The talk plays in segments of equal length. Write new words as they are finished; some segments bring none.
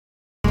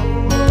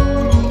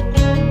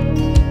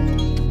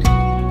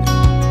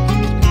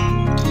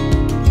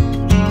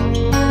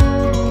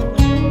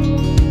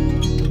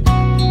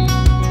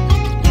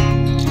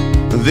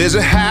There's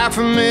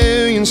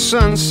 500,000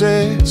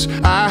 sunsets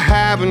I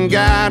haven't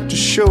got to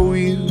show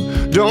you.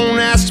 Don't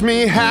ask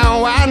me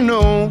how I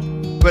know,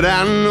 but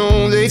I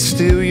know they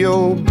steal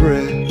your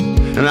breath.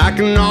 And I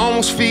can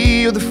almost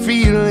feel the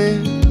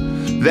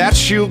feeling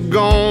that you're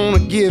gonna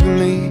give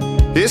me,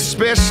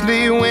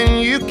 especially when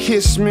you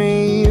kiss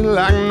me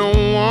like no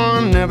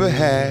one ever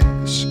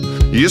has.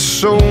 You're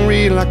so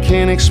real I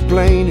can't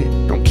explain it,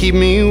 don't keep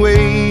me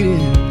waiting.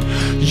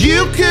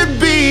 You could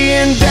be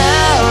in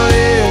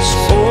Dallas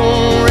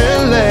or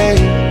LA,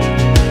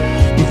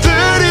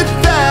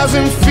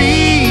 30,000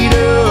 feet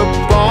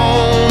up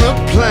on a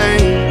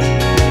plane.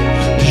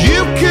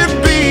 You could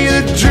be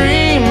the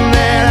dream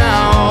that I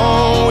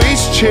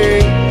always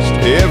chased,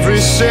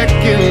 every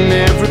second,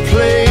 every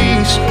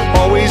place,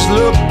 always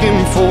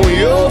looking for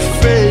your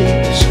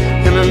face.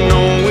 And I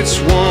know it's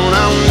one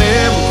I'll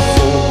never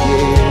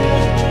forget,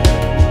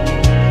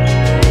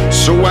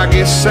 so I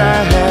guess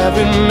I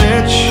haven't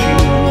met you.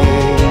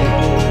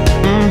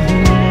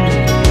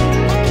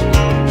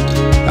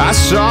 I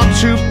saw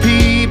two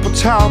people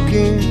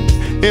talking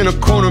in a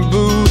corner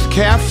booth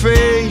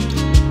cafe,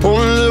 or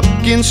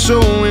looking so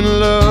in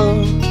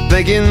love,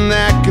 thinking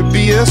that could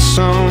be us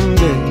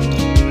someday.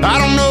 I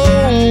don't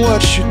know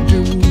what you're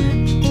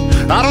doing,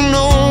 I don't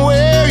know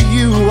where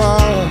you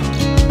are,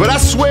 but I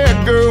swear,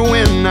 girl,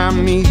 when I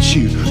meet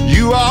you,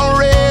 you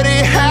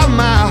already have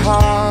my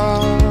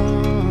heart.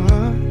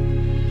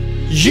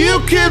 You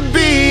could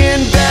be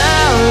in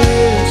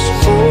Dallas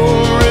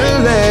or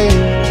LA,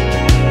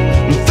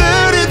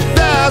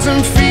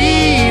 30,000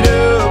 feet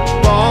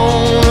up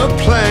on a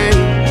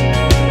plane.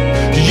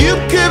 You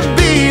could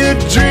be the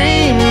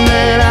dream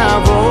that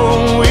I've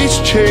always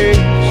chased,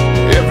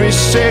 every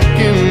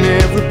second,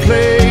 every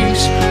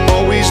place,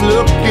 always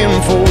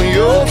looking for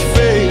your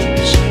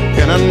face.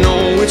 And I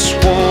know it's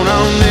one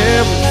I'll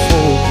never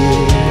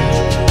forget,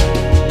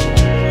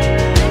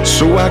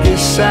 so I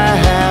guess I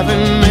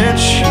haven't met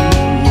you.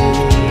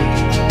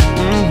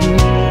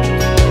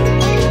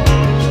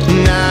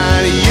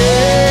 Not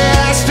yet,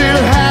 I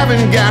still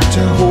haven't got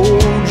to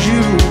hold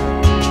you.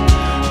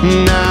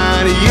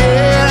 Not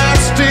yet, I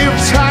still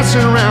toss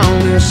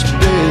around this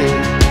bed.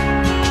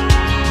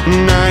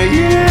 Not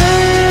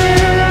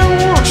yet, I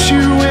want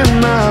you in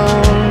my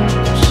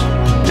arms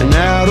and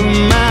out of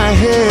my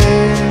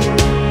head.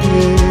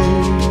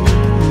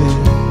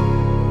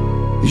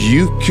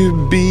 You could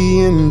be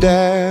in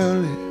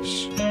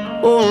Dallas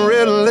or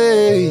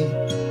LA,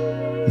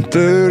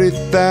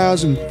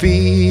 30,000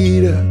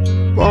 feet up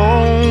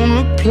on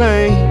a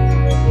plane.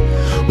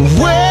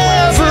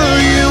 Wherever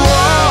you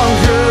are,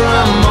 girl,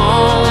 I'm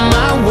on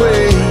my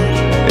way,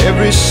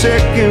 every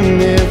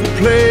second, every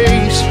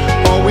place,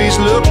 always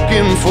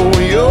looking for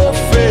your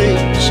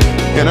face.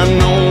 And I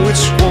know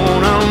it's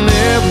one I'll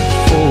never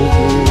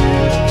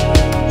forget,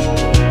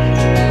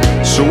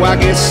 so I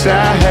guess I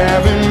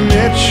haven't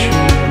met you.